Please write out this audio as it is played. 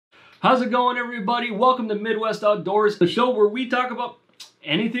How's it going, everybody? Welcome to Midwest Outdoors, the show where we talk about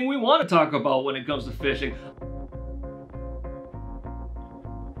anything we want to talk about when it comes to fishing.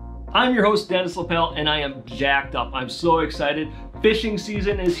 I'm your host, Dennis Lapel, and I am jacked up. I'm so excited. Fishing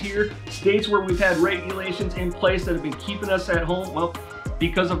season is here. States where we've had regulations in place that have been keeping us at home, well,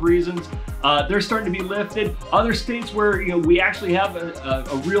 because of reasons, they're starting to be lifted. Other states where we actually have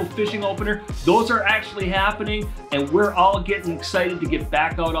a real fishing opener, those are actually happening, and we're all getting excited to get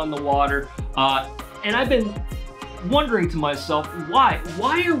back out on the water. And I've been wondering to myself, why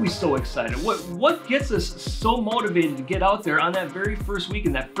are we so excited? What gets us so motivated to get out there on that very first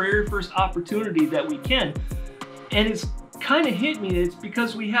weekend, that very first opportunity that we can? And it's kind of hit me. It's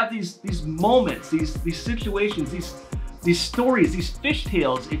because we have these moments, these situations, these stories, these fish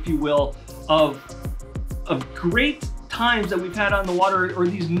tales, if you will, of great times that we've had on the water, or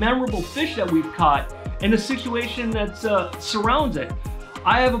these memorable fish that we've caught, and the situation that surrounds it.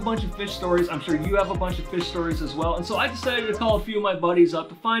 I have a bunch of fish stories. I'm sure you have a bunch of fish stories as well. And so I decided to call a few of my buddies up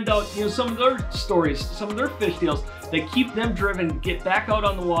to find out, some of their stories, some of their fish tales that keep them driven to get back out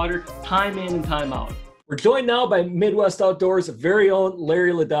on the water, time in and time out. We're joined now by Midwest Outdoors' very own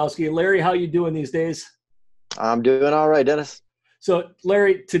Larry Ladowski. Larry, how you doing these days? I'm doing all right, Dennis. So,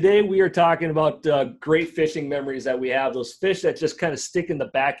 Larry, today we are talking about great fishing memories that we have, those fish that just kind of stick in the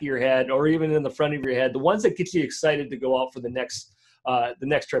back of your head or even in the front of your head, the ones that get you excited to go out for the next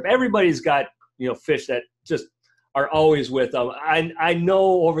trip. Everybody's got, fish that just are always with them. I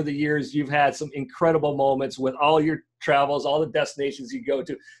know over the years you've had some incredible moments with all your travels, all the destinations you go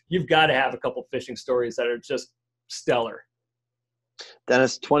to. You've got to have a couple fishing stories that are just stellar.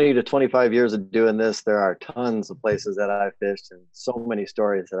 Dennis, 20 to 25 years of doing this, there are tons of places that I've fished and so many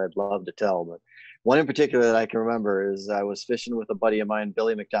stories that I'd love to tell. But one in particular that I can remember is I was fishing with a buddy of mine,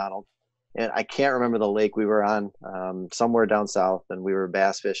 Billy McDonald, and I can't remember the lake we were on, somewhere down south, and we were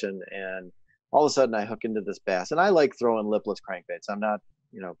bass fishing, and all of a sudden I hook into this bass. And I like throwing lipless crankbaits. I'm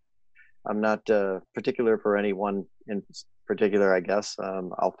not particular for any one in particular, I guess.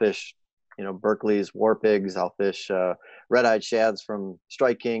 I'll fish Berkeley's War Pigs. I'll fish red-eyed shads from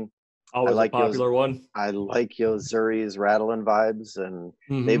Strike King. Always a popular one. I like Zuri's rattling vibes, and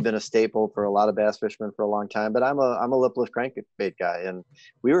they've been a staple for a lot of bass fishermen for a long time. But I'm a lipless crankbait guy, and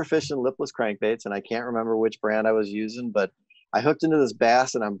we were fishing lipless crankbaits, and I can't remember which brand I was using, but I hooked into this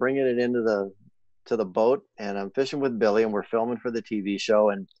bass, and I'm bringing it into the boat, and I'm fishing with Billy, and we're filming for the TV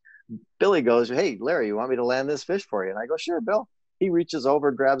show. And Billy goes, "Hey, Larry, you want me to land this fish for you?" And I go, "Sure, Bill." He reaches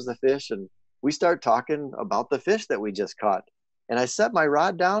over, grabs the fish, and we start talking about the fish that we just caught. And I set my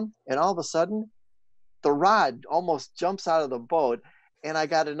rod down, and all of a sudden, the rod almost jumps out of the boat, and I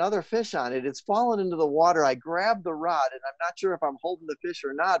got another fish on it. It's fallen into the water. I grabbed the rod, and I'm not sure if I'm holding the fish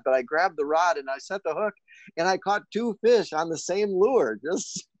or not, but I grabbed the rod, and I set the hook, and I caught two fish on the same lure.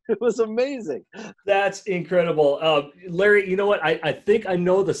 It was amazing. That's incredible. Larry, you know what? I think I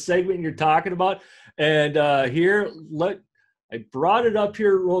know the segment you're talking about. And I brought it up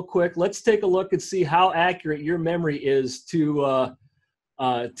here real quick. Let's take a look and see how accurate your memory is to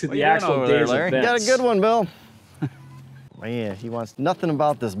the actual days of events. You got a good one, Bill. Man, he wants nothing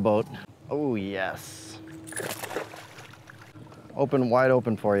about this boat. Oh, yes. Wide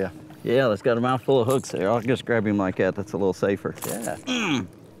open for you. Yeah, that's got a mouthful of hooks there. I'll just grab him like that. That's a little safer. Yeah.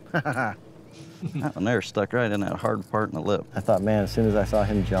 That one there stuck right in that hard part in the lip. I thought, man, as soon as I saw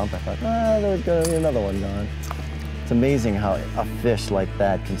him jump, I thought, there's going to be another one gone. It's amazing how a fish like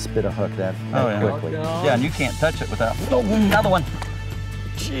that can spit a hook that quickly. Yeah, and you can't touch it without... Oh, another one.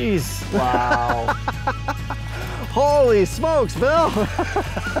 Jeez. Wow. Holy smokes, Bill.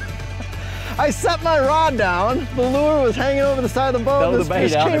 I set my rod down. The lure was hanging over the side of the boat. This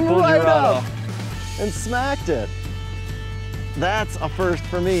fish came right up and smacked it. That's a first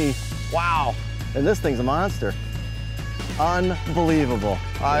for me. Wow. And this thing's a monster. Unbelievable.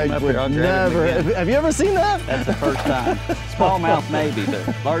 I would never. Have you ever seen that? That's the first time. Smallmouth maybe, but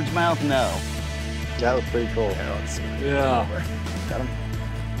largemouth, no. That was pretty cool. Yeah. Got him.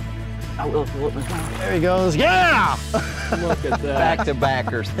 There he goes. Yeah! Look at that. Back to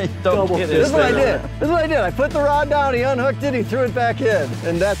backers. Don't get This is what I did. This is what I did. I put the rod down, he unhooked it, he threw it back in,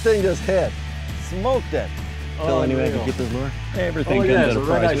 and that thing just hit. Smoked it. Bill, anyway, I could get this lure. Everything comes at a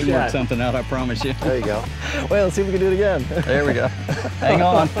price. We work something out, I promise you. There you go. Well, let's see if we can do it again. There we go. Hang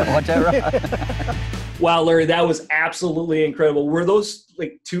on. Watch that rod. Wow, Larry, that was absolutely incredible. Were those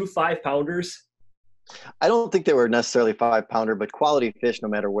like 2 5-pounders? I don't think they were necessarily 5-pounder, but quality fish no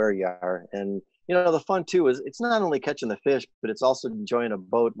matter where you are. And, the fun too is it's not only catching the fish, but it's also enjoying a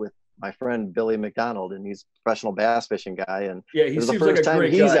boat with my friend Billy McDonald, and he's a professional bass fishing guy. And yeah, he it was seems the first like a time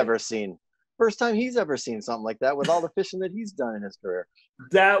great he's guy. ever seen first time he's ever seen something like that with all the fishing that he's done in his career.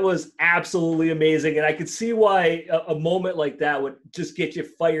 That was absolutely amazing. And I could see why a moment like that would just get you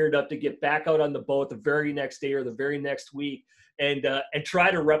fired up to get back out on the boat the very next day or the very next week and try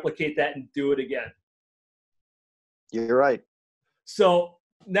to replicate that and do it again. You're right. So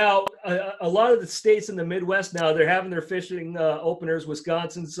now a lot of the states in the Midwest now, they're having their fishing openers.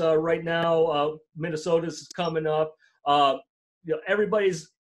 Wisconsin's right now, Minnesota's coming up.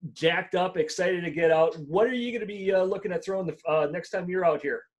 Everybody's jacked up, excited to get out. What are you going to be looking at throwing the next time you're out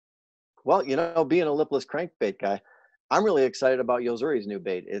here? Well, being a lipless crankbait guy, I'm really excited about Yozuri's new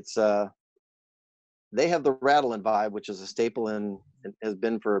bait. It's they have the rattling vibe, which is a staple and has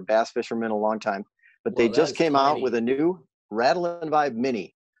been for bass fishermen a long time. But they just came out with a new rattling vibe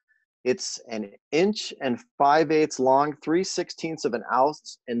mini. It's 1 5/8 inches long, 3/16 of an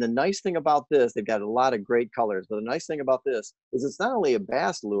ounce. And the nice thing about this, they've got a lot of great colors, but the nice thing about this is it's not only a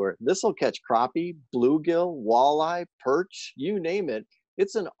bass lure, this will catch crappie, bluegill, walleye, perch, you name it.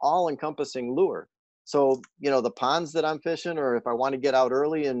 It's an all-encompassing lure. So, the ponds that I'm fishing, or if I want to get out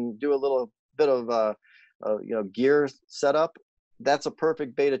early and do a little bit of, gear setup, that's a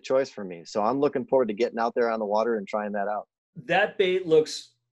perfect bait of choice for me. So I'm looking forward to getting out there on the water and trying that out. That bait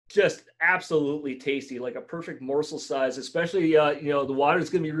looks just absolutely tasty, like a perfect morsel size, especially, the water is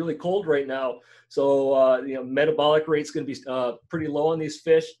going to be really cold right now. So, metabolic rate's going to be pretty low on these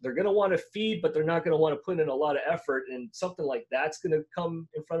fish. They're going to want to feed, but they're not going to want to put in a lot of effort. And something like that's going to come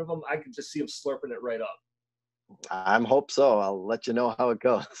in front of them. I can just see them slurping it right up. I hope so. I'll let you know how it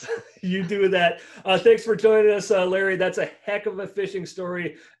goes. You do that. Thanks for joining us, Larry. That's a heck of a fishing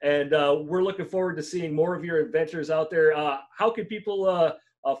story. And we're looking forward to seeing more of your adventures out there. How can people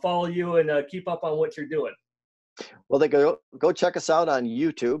follow you and keep up on what you're doing? Well, they go check us out on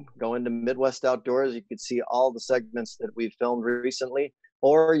YouTube. Go into Midwest Outdoors. You can see all the segments that we've filmed recently.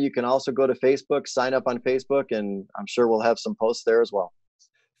 Or you can also go to Facebook, sign up on Facebook, and I'm sure we'll have some posts there as well.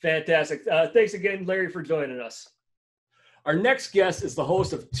 Fantastic. Thanks again, Larry, for joining us. Our next guest is the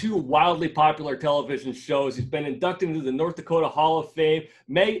host of 2 wildly popular television shows. He's been inducted into the North Dakota Hall of Fame,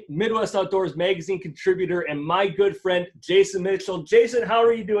 Midwest Outdoors magazine contributor, and my good friend, Jason Mitchell. Jason, how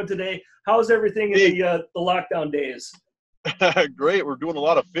are you doing today? How's everything in the lockdown days? Great. We're doing a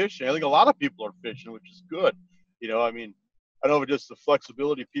lot of fishing. I think a lot of people are fishing, which is good. I don't know if it's just the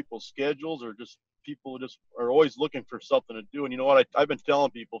flexibility of people's schedules or just people just are always looking for something to do. And you know what? I've been telling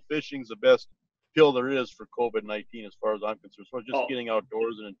people fishing's the best pill there is for COVID-19 as far as I'm concerned. So just getting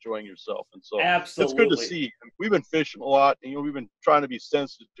outdoors and enjoying yourself. And so absolutely. It's good to see. We've been fishing a lot, and we've been trying to be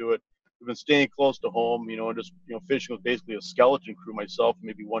sensitive to it. We've been staying close to home, and just fishing with basically a skeleton crew, myself,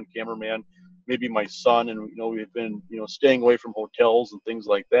 maybe one cameraman, maybe my son, and we've been staying away from hotels and things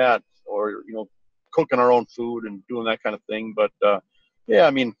like that, or cooking our own food and doing that kind of thing. But a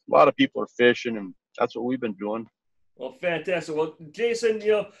lot of people are fishing, and that's what we've been doing. Well, fantastic. Well, Jason,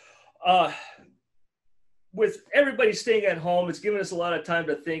 with everybody staying at home, it's given us a lot of time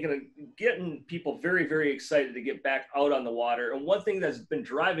to think and getting people very, very excited to get back out on the water. And one thing that's been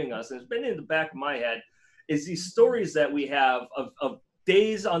driving us, and it's been in the back of my head, is these stories that we have of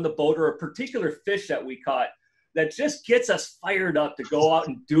days on the boat or a particular fish that we caught that just gets us fired up to go out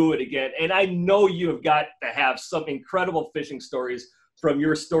and do it again. And I know you have got to have some incredible fishing stories from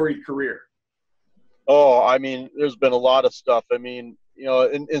your storied career. Oh, there's been a lot of stuff. And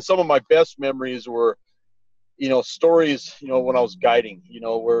some of my best memories were, stories, when I was guiding,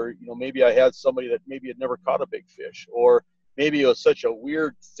 where, maybe I had somebody that maybe had never caught a big fish, or maybe it was such a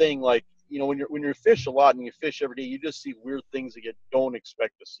weird thing. Like, when you fish a lot and you fish every day, you just see weird things that you don't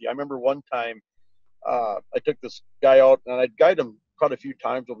expect to see. I remember one time, I took this guy out, and I'd guide him quite a few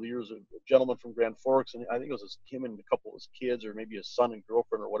times over the years, a gentleman from Grand Forks, and I think it was him and a couple of his kids, or maybe his son and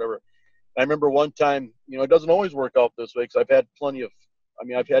girlfriend or whatever. I remember one time, it doesn't always work out this way, because I've had plenty of,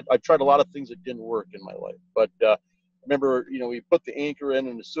 I've tried a lot of things that didn't work in my life. But I remember, we put the anchor in,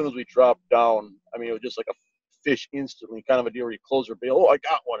 and as soon as we dropped down, it was just like a fish instantly, kind of a deal where you close your bail. Oh, I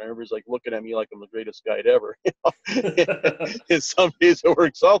got one. And everybody's like looking at me like I'm the greatest guide ever. And some days it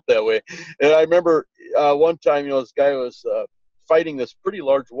works out that way. And I remember one time, this guy was fighting this pretty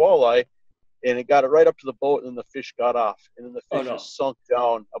large walleye, and it got it right up to the boat, and then the fish got off. And then the fish just sunk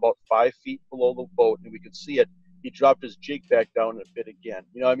down about 5 feet below the boat, and we could see it. He dropped his jig back down and it bit again.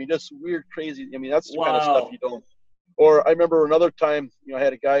 Just weird, crazy. That's the kind of stuff you don't. Or I remember another time, I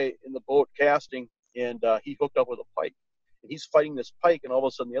had a guy in the boat casting, and he hooked up with a pike. And he's fighting this pike, and all of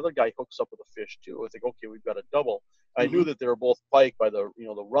a sudden the other guy hooks up with a fish too. I think, okay, we've got a double. I knew that they were both pike by the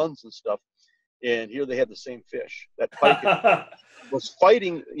the runs and stuff. And here they had the same fish. That pike was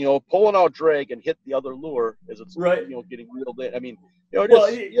fighting, pulling out drag and hit the other lure as it's, right. Getting reeled in. I mean,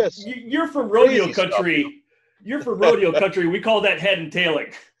 yes. You're from rodeo country. Stuff. You're from rodeo country. We call that head and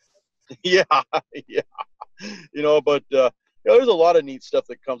tailing. Yeah. But there's a lot of neat stuff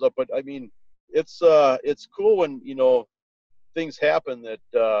that comes up. But I mean, it's cool when things happen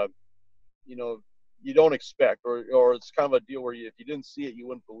that you don't expect, or it's kind of a deal where if you didn't see it, you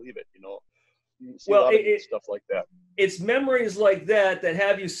wouldn't believe it. You see a lot of neat stuff like that. It's memories like that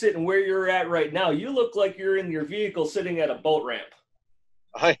have you sitting where you're at right now. You look like you're in your vehicle sitting at a boat ramp.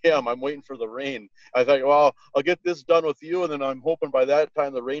 I am. I'm waiting for the rain. I thought, well, I'll get this done with you, and then I'm hoping by that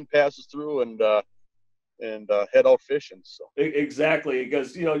time the rain passes through and head out fishing. So exactly,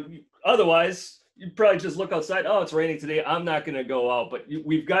 because otherwise you'd probably just look outside. Oh, it's raining today. I'm not going to go out. But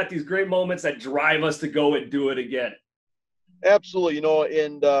we've got these great moments that drive us to go and do it again. Absolutely.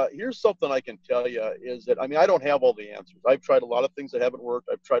 And here's something I can tell you is that, I mean, I don't have all the answers. I've tried a lot of things that haven't worked.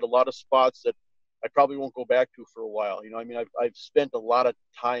 I've tried a lot of spots that I probably won't go back to for a while. I've spent a lot of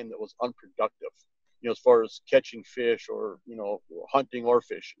time that was unproductive, as far as catching fish or, hunting or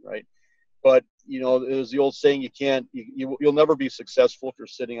fishing. Right. But, there's the old saying, you'll never be successful if you're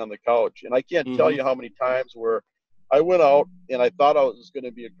sitting on the couch. And I can't tell you how many times where I went out and I thought it was going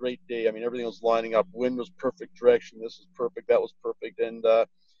to be a great day. I mean, everything was lining up. Wind was perfect direction. This was perfect. That was perfect. And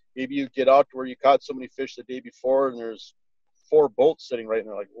maybe you get out to where you caught so many fish the day before and there's 4 boats sitting right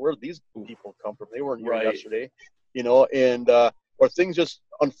there. Like, where did these people come from? They weren't here yesterday, and or things just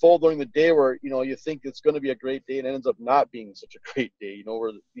unfold during the day where, you think it's going to be a great day and it ends up not being such a great day,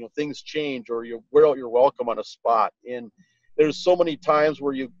 where, things change or you wear out your welcome on a spot. And there's so many times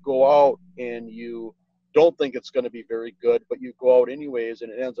where you go out and you don't think it's going to be very good, but you go out anyways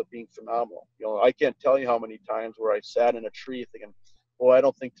and it ends up being phenomenal. I can't tell you how many times where I sat in a tree thinking, well, I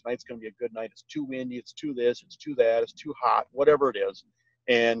don't think tonight's going to be a good night. It's too windy. It's too this. It's too that. It's too hot. Whatever it is,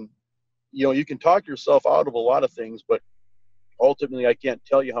 and you can talk yourself out of a lot of things, but ultimately, I can't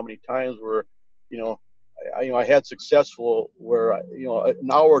tell you how many times where, I had successful where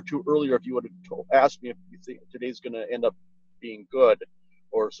an hour or two earlier, if you would have asked me if you think today's going to end up being good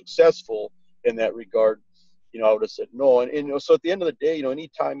or successful in that regard, I would have said no. And so at the end of the day,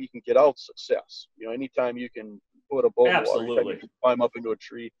 anytime you can get out, success. Anytime you can put a boat in the water, anytime you can climb up into a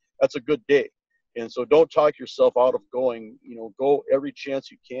tree, that's a good day. And so don't talk yourself out of going. Go every chance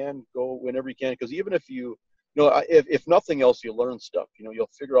you can. Go whenever you can, because even if if nothing else, you learn stuff. You'll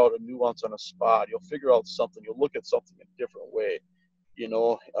figure out a nuance on a spot. You'll figure out something. You'll look at something in a different way.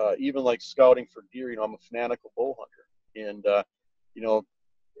 Even like scouting for deer. I'm a fanatical bow hunter, and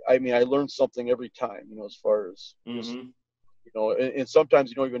I mean, I learn something every time, as far as, and sometimes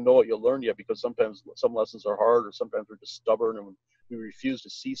you don't even know what you'll learn yet, because sometimes some lessons are hard, or sometimes we're just stubborn and we refuse to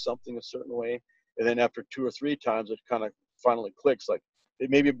see something a certain way. And then after 2 or 3 times, it kind of finally clicks. Like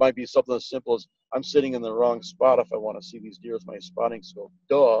it might be something as simple as, I'm sitting in the wrong spot if I want to see these deer with my spotting scope.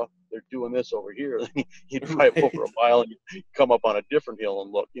 Duh, they're doing this over here. You drive over a mile and you come up on a different hill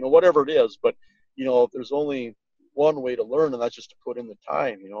and look, whatever it is. But, there's only one way to learn, and that's just to put in the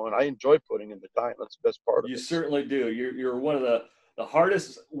time, and I enjoy putting in the time. That's the best part of it. You certainly do. You're one of the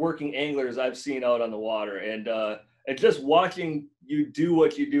hardest working anglers I've seen out on the water, and just watching you do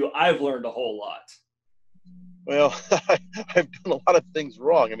what you do, I've learned a whole lot. Well, I've done a lot of things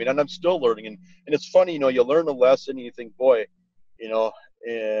wrong. I mean, and I'm still learning, and it's funny, you learn a lesson and you think, boy,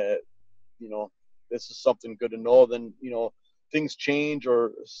 this is something good to know. Then, things change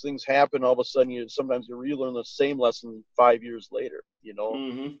or things happen. All of a sudden, sometimes you relearn the same lesson 5 years later,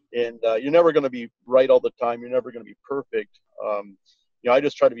 and you're never going to be right all the time. You're never going to be perfect. I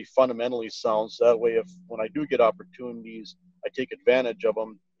just try to be fundamentally sound. So that way, when I do get opportunities, I take advantage of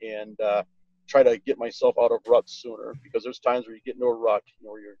them and try to get myself out of ruts sooner, because there's times where you get into a rut,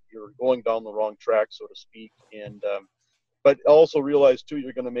 where you're going down the wrong track, so to speak. And, but also realize too,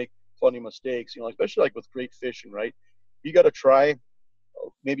 you're going to make plenty of mistakes, especially like with great fishing, right? You got to try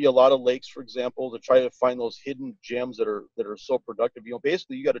maybe a lot of lakes, for example, to try to find those hidden gems that are so productive.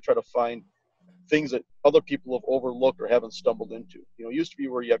 Basically you got to try to find things that other people have overlooked or haven't stumbled into. It used to be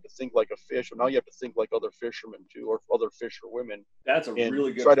where you have to think like a fish, but now you have to think like other fishermen too, or other fisherwomen. That's a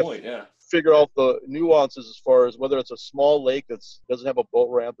really good point. Yeah. Figure out the nuances as far as whether it's a small lake that doesn't have a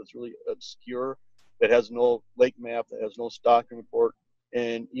boat ramp, that's really obscure, that has no lake map, that has no stocking report.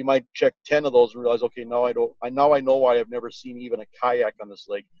 And you might check 10 of those and realize, okay, now I know why I've never seen even a kayak on this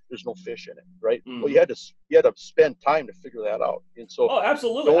lake. There's no fish in it, right? Well, you had to spend time to figure that out. And so,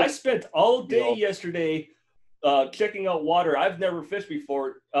 absolutely. I spent all day yesterday checking out water. I've never fished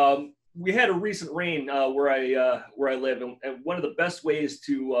before. We had a recent rain where I live, and one of the best ways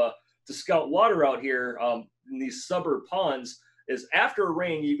to to scout water out here in these suburb ponds is after a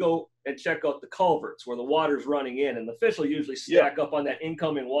rain, you go and check out the culverts where the water's running in, and the fish will usually stack up on that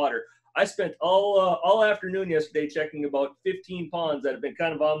incoming water. I spent all afternoon yesterday checking about 15 ponds that have been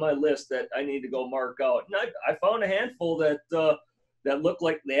kind of on my list that I need to go mark out. And I found a handful that look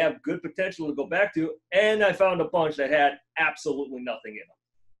like they have good potential to go back to, and I found a bunch that had absolutely nothing in them.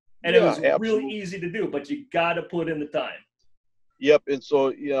 And it was really easy to do, but you got to put in the time. Yep. And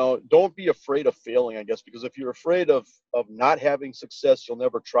so, don't be afraid of failing, I guess, because if you're afraid of not having success, you'll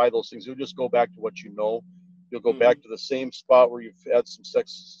never try those things. You'll just go back to what you know. You'll go back to the same spot where you've had some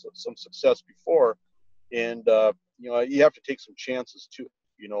success before. And, you have to take some chances too,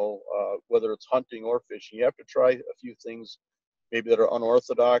 whether it's hunting or fishing. You have to try a few things maybe that are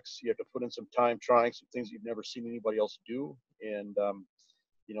unorthodox. You have to put in some time trying some things you've never seen anybody else do. And,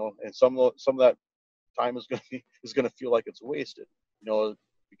 and some of that time is going to feel like it's wasted,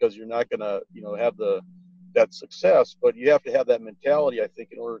 because you're not going to, have that success. But you have to have that mentality, I think,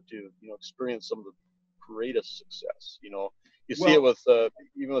 in order to, experience some of the greatest success. You see it with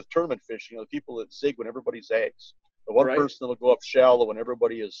even with tournament fishing. The people that zig when everybody zags. The one person that'll go up shallow when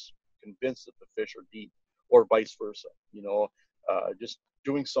everybody is convinced that the fish are deep, or vice versa. Just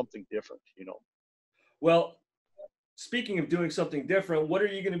doing something different. Well, speaking of doing something different, what are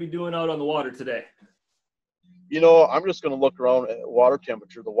you going to be doing out on the water today? I'm just going to look around at water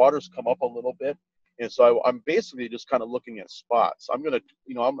temperature. The water's come up a little bit. And so I'm basically just kind of looking at spots. I'm going to,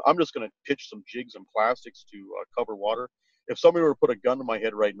 I'm just going to pitch some jigs and plastics to cover water. If somebody were to put a gun to my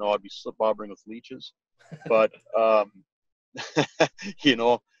head right now, I'd be slip bobbering with leeches. But,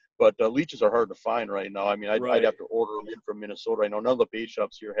 leeches are hard to find right now. I mean, I'd have to order them in from Minnesota. I know none of the bait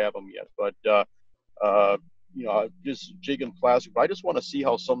shops here have them yet, but, just jigging plastic. But I just want to see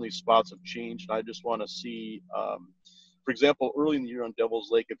how some of these spots have changed. And I just want to see, for example, early in the year on Devil's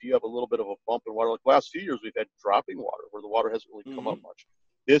Lake, if you have a little bit of a bump in water, like the last few years, we've had dropping water where the water hasn't really come up much.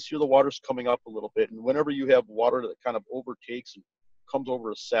 This year, the water's coming up a little bit. And whenever you have water that kind of overtakes and comes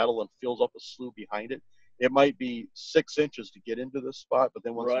over a saddle and fills up a slough behind it, it might be 6 inches to get into this spot. But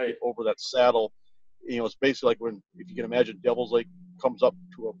then once you get over that saddle, it's basically like if you can imagine Devil's Lake comes up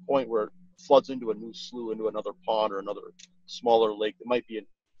to a point where it floods into a new slough, into another pond or another smaller lake. It might be in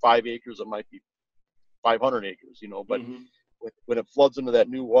 5 acres, it might be 500 acres, but when it floods into that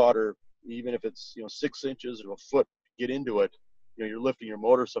new water, even if it's, 6 inches or a foot to get into it, you're lifting your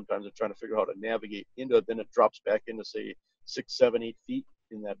motor sometimes and trying to figure out how to navigate into it. Then it drops back into, say, 6, 7, 8 feet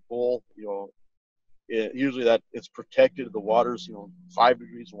in that bowl. Usually that it's protected. The water's 5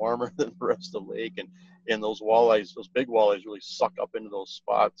 degrees warmer than the rest of the lake, and those walleyes, those big walleyes, really suck up into those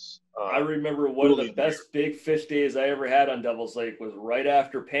spots. I remember one of the best big fish days I ever had on Devil's Lake was right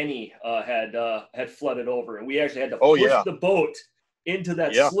after Penny had flooded over, and we actually had to push the boat into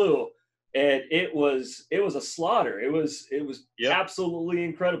that slough, and it was a slaughter. It was absolutely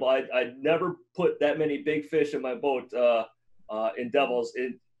incredible. I'd never put that many big fish in my boat in Devil's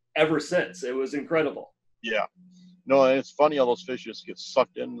ever since. It was incredible. Yeah. No, and it's funny how those fish just get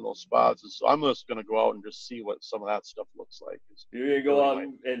sucked into those spots. And so I'm just going to go out and just see what some of that stuff looks like. You're going to go out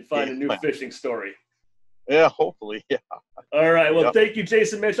and find a new fishing story. Yeah, hopefully. Yeah. All right. Well, thank you,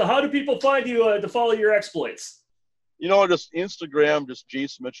 Jason Mitchell. How do people find you to follow your exploits? Just Instagram, just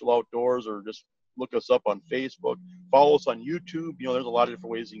Jason Mitchell Outdoors, or just look us up on Facebook. Follow us on YouTube. There's a lot of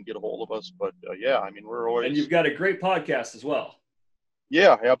different ways you can get a hold of us. But, we're always... And you've got a great podcast as well.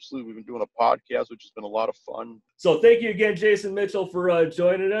 Yeah, absolutely. We've been doing a podcast, which has been a lot of fun. So thank you again, Jason Mitchell, for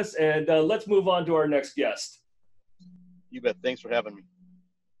joining us. And let's move on to our next guest. You bet. Thanks for having me.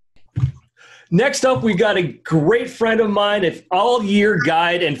 Next up, we got a great friend of mine, an all-year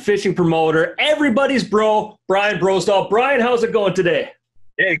guide and fishing promoter, everybody's bro, Brian Brosdahl. Brian, how's it going today?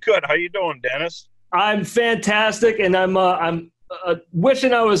 Hey, good. How you doing, Dennis? I'm fantastic, and I'm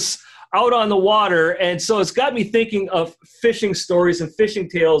wishing I was out on the water. And so it's got me thinking of fishing stories and fishing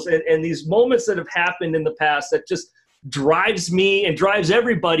tales and these moments that have happened in the past that just drives me and drives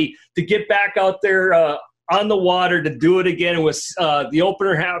everybody to get back out there on the water to do it again. And with the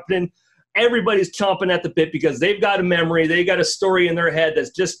opener happening, everybody's chomping at the bit because they've got a memory, they got a story in their head that's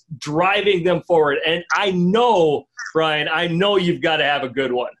just driving them forward. And I know, Brian, you've got to have a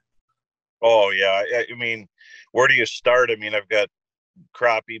good one. Oh, yeah. I mean, where do you start? I mean, I've got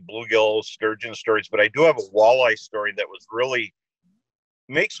crappie, bluegill, sturgeon stories, but I do have a walleye story that was really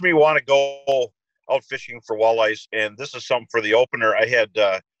makes me want to go out fishing for walleyes. And this is something for the opener.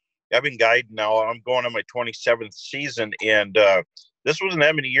 I've been guiding now. I'm going on my 27th season, and this wasn't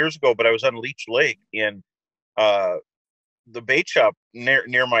that many years ago, but I was on Leech Lake, and the bait shop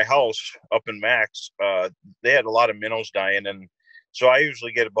near my house up in Max, they had a lot of minnows dying, and so I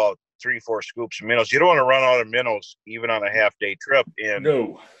usually get about 3-4 scoops of minnows. You don't want to run out of minnows even on a half-day trip. And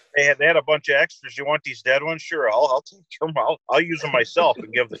No. They had a bunch of extras. You want these dead ones? Sure, I'll take them. I'll use them myself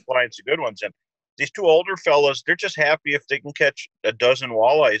and give the clients the good ones. And these two older fellas, they're just happy if they can catch a dozen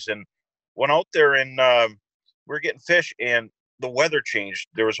walleyes. And went out there and we were getting fish, and the weather changed.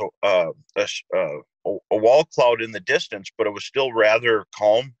 There was a wall cloud in the distance, but it was still rather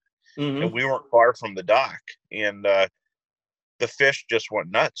calm, and we weren't far from the dock. And the fish just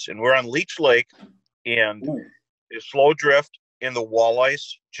went nuts. And we're on Leech Lake, and it's slow drift. And the walleyes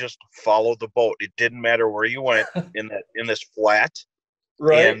just followed the boat. It didn't matter where you went in this flat.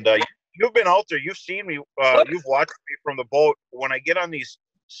 Right. And you've been out there. You've seen me. You've watched me from the boat. When I get on these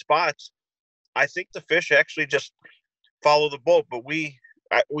spots, I think the fish actually just follow the boat. But we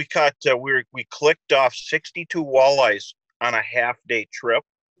clicked off 62 walleyes on a half-day trip.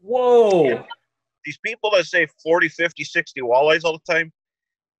 Whoa. And these people that say 40, 50, 60 walleyes all the time,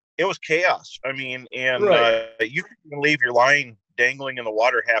 it was chaos. I mean, and you can leave your line dangling in the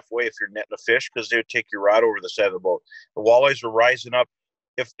water halfway if you're netting a fish, because they would take your rod over the side of the boat. The walleyes were rising up.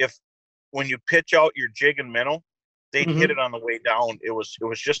 If when you pitch out your jig and minnow, they'd hit it on the way down. It was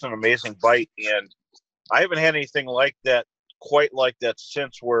just an amazing bite, and I haven't had anything like that, quite like that,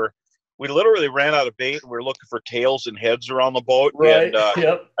 since where we literally ran out of bait and we were looking for tails and heads around the boat. Right. And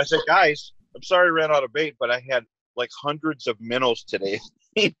I said, guys, I'm sorry I ran out of bait, but I had like hundreds of minnows today.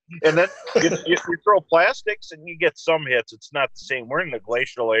 And then you throw plastics and you get some hits. It's not the same. We're in the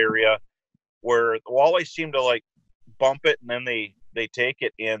glacial area where the walleyes seem to like bump it and then they take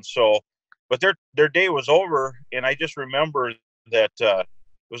it. And so, but their day was over. And I just remember that it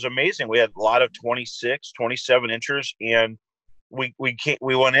was amazing. We had a lot of 26, 27 inches, and we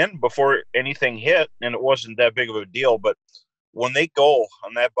went in before anything hit, and it wasn't that big of a deal. But when they go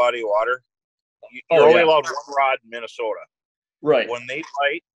on that body of water, you're only allowed one rod in Minnesota. Right. When they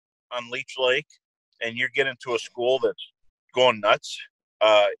bite on Leech Lake and you get into a school that's going nuts,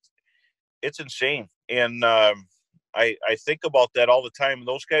 it's insane. And I think about that all the time.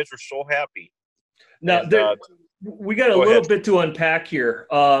 Those guys are so happy. Now, and, we got a little bit to unpack here.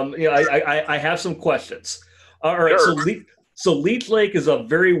 I have some questions. All right. Sure. So Leech Lake is a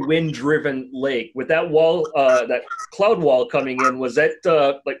very wind-driven lake. With that wall, that cloud wall coming in, was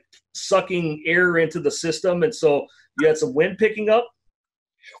that like sucking air into the system, and so you had some wind picking up?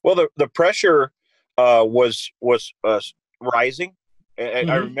 Well, the pressure was rising.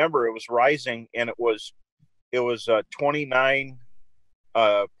 I remember it was rising, and it was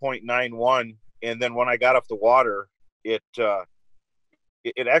 29.91, and then when I got off the water, it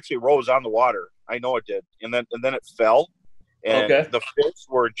actually rose on the water. I know it did, and then it fell, and the fish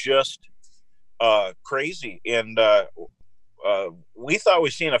were just crazy, and we thought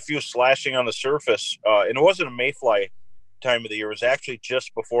we'd seen a few slashing on the surface, and it wasn't a mayfly time of the year. It was actually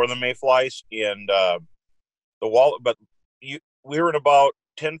just before the mayflies, and the wall. But we were in about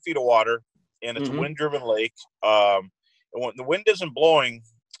 10 feet of water, and it's a wind-driven lake. And when the wind isn't blowing,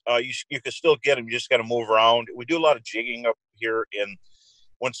 you can still get them. You just got to move around. We do a lot of jigging up here, and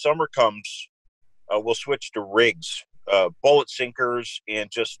when summer comes, we'll switch to rigs, bullet sinkers, and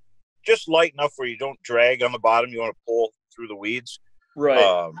just light enough where you don't drag on the bottom. You want to pull through the weeds,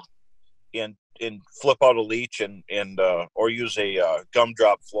 right? And flip out a leech and or use a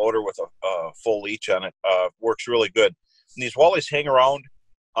gumdrop floater with a full leech on it. Works really good. And these walleyes hang around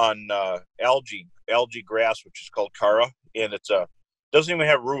on algae grass, which is called cara, and doesn't even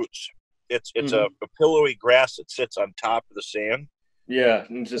have roots. It's a pillowy grass that sits on top of the sand. Yeah,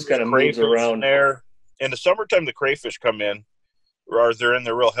 and just kind of moves around there. In the summertime, the crayfish come in, or they're in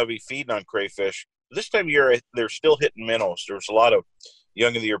there real heavy feeding on crayfish. This time of year, they're still hitting minnows. There's a lot of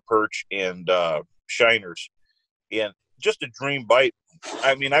young of the year perch and shiners, and just a dream bite.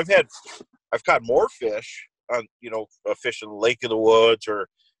 I mean, I've caught more fish on fish in the Lake of the Woods, or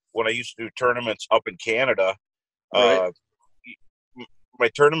when I used to do tournaments up in Canada. Right. My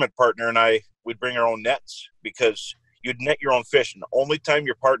tournament partner and I would bring our own nets, because you'd net your own fish, and the only time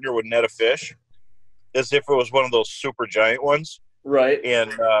your partner would net a fish is if it was one of those super giant ones. Right.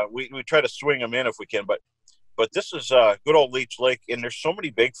 And we try to swing them in if we can, but this is good old Leech Lake, and there's so many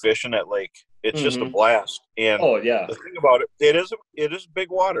big fish in that lake. It's just a blast. And the thing about it is big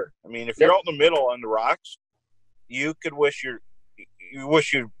water. I mean, if you're out in the middle on the rocks, you could wish you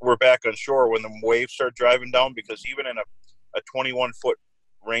were back on shore when the waves start driving down, because even in a 21-foot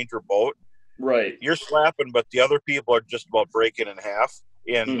Ranger boat, right, you're slapping, but the other people are just about breaking in half.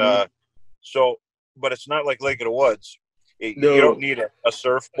 And but it's not like Lake of the Woods. You don't need a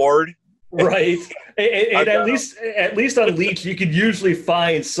surfboard. Right. And at least on Leech, you could usually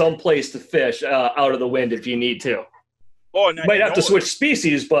find some place to fish out of the wind if you need to. Oh, and you might have to switch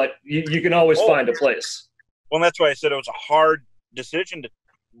species, but you can always find a place. Well, that's why I said it was a hard decision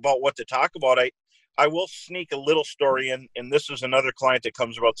about what to talk about. I will sneak a little story in, and this is another client that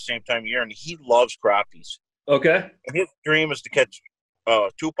comes about the same time of year, and he loves crappies. Okay. And his dream is to catch a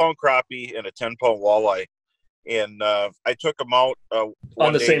 2-pound crappie and a 10-pound walleye. And I took him out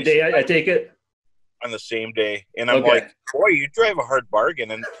on the same day. I take it on the same day, and I'm like, boy, you drive a hard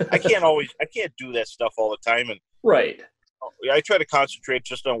bargain, and I can't do that stuff all the time. And right. I try to concentrate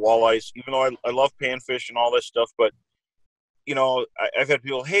just on walleyes, even though I love panfish and all this stuff, but. You know, I've had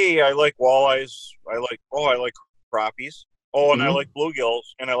people, hey, I like walleyes. I like crappies. Oh, and I like bluegills,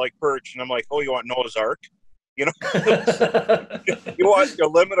 and I like perch. And I'm like, oh, you want Noah's Ark? You know, you want a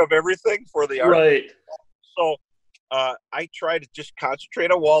limit of everything for the Ark. Right. So I try to just concentrate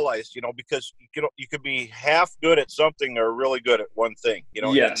on walleyes, you know, because you could be half good at something or really good at one thing, you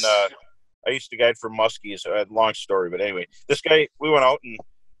know. Yes. And I used to guide for muskies. Long story, but anyway, this guy, we went out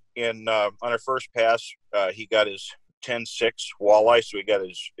and on our first pass, he got his 10-6 walleye, so he got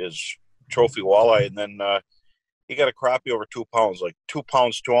his trophy walleye, and then he got a crappie over 2 pounds, like 2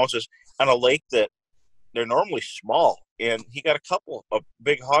 pounds 2 ounces, on a lake that they're normally small, and he got a couple of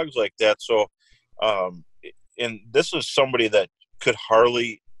big hogs like that. So and this is somebody that could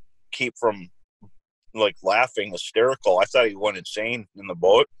hardly keep from like laughing hysterical. I thought he went insane in the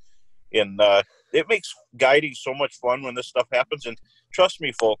boat, and it makes guiding so much fun when this stuff happens. And trust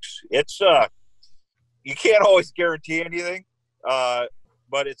me, folks, it's you can't always guarantee anything,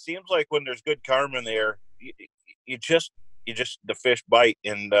 but it seems like when there's good karma in the air, you just the fish bite,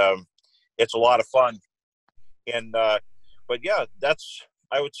 and it's a lot of fun. And but yeah,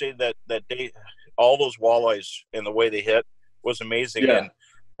 I would say that day, all those walleyes and the way they hit was amazing. Yeah. And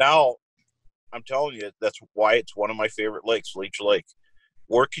now I'm telling you, that's why it's one of my favorite lakes, Leech Lake.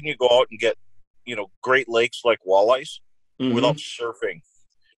 Where can you go out and get, you know, great lakes like walleyes without surfing?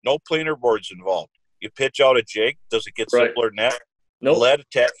 No planer boards involved. You pitch out a jig. Does it get simpler than that? Nope. Lead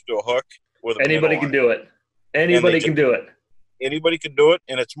attached to a hook with a anybody can do it. Anybody can do it. Anybody can do it,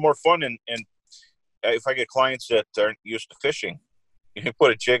 and it's more fun. And if I get clients that aren't used to fishing, you can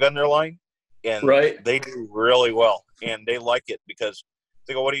put a jig on their line, and they do really well, and they like it because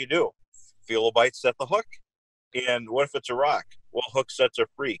they go, "What do? Feel a bite, set the hook, and what if it's a rock? Well, hook sets are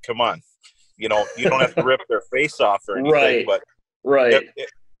free. Come on, you know, you don't have to rip their face off or anything, but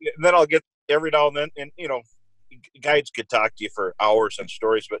then I'll get." Every now and then, and you know, guides could talk to you for hours on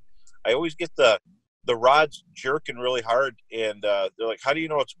stories, but I always get the rods jerking really hard, and they're like, "How do you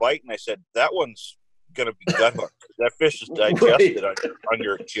know it's biting?" I said, "That one's gonna be gut hooked. That fish is digested on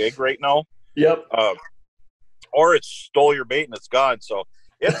your jig right now. Yep. Or it stole your bait and it's gone. So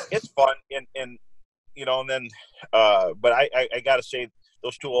it's fun, and you know, and then but I gotta say,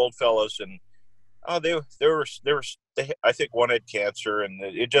 those two old fellas, and they were I think one had cancer, and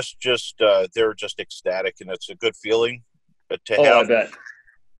it just they were just ecstatic, and it's a good feeling to have. I bet.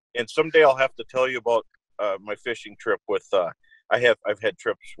 And someday I'll have to tell you about my fishing trip with I've had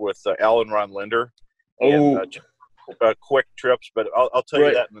trips with Al and Ron Linder. And, quick trips, but I'll tell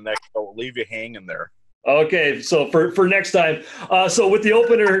you that in the next. I'll leave you hanging there. Okay, so for next time. So with the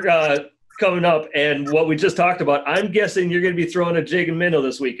opener coming up and what we just talked about, I'm guessing you're going to be throwing a jig and minnow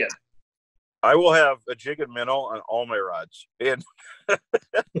this weekend. I will have a jig and minnow on all my rods, and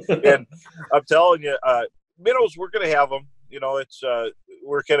and I'm telling you, minnows, we're going to have them. You know, it's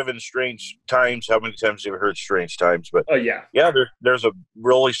we're kind of in strange times. How many times have you heard strange times? But there's a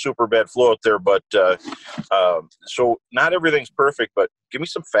really super bad flow out there. But so not everything's perfect. But give me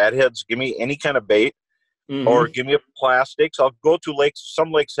some fatheads. Give me any kind of bait, or give me a plastics. I'll go to lakes.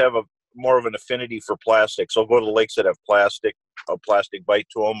 Some lakes have a more of an affinity for plastics. I'll go to the lakes that have a plastic bite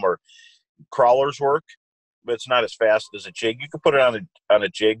to them, or crawlers work, but it's not as fast as a jig. You can put it on a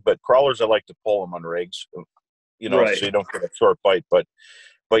jig, but crawlers, I like to pull them on rigs, you know, so you don't get a short bite. But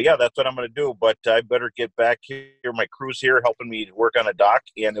yeah, that's what I'm going to do. But I better get back here. My crew's here helping me work on a dock,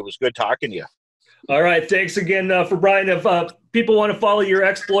 and it was good talking to you. All right. Thanks again for Brian. If people want to follow your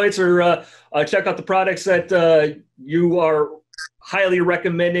exploits or check out the products that you are highly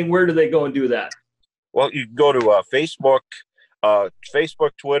recommending, where do they go and do that? Well, you can go to Facebook,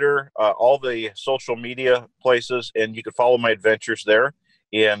 Twitter, all the social media places, and you can follow my adventures there.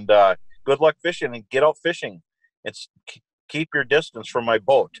 And good luck fishing, and get out fishing. It's keep your distance from my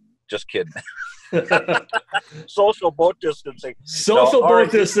boat. Just kidding. Social boat distancing.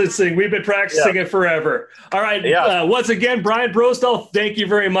 Distancing. We've been practicing it forever. All right. Once again, Brian Brosdahl, thank you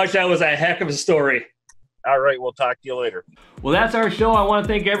very much. That was a heck of a story. All right, we'll talk to you later. Well, that's our show. I want to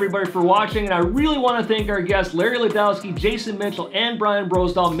thank everybody for watching, and I really want to thank our guests, Larry Ladowski, Jason Mitchell, and Brian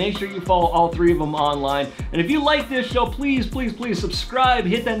Brosdahl. Make sure you follow all three of them online. And if you like this show, please, please, please subscribe,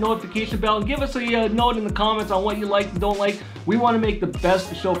 hit that notification bell, and give us a note in the comments on what you like and don't like. We want to make the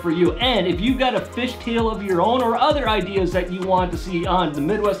best show for you. And if you've got a fish tale of your own or other ideas that you want to see on the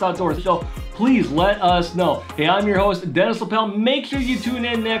Midwest Outdoors Show, please let us know. Hey, I'm your host, Dennis Lapel. Make sure you tune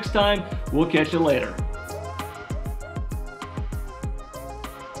in next time. We'll catch you later.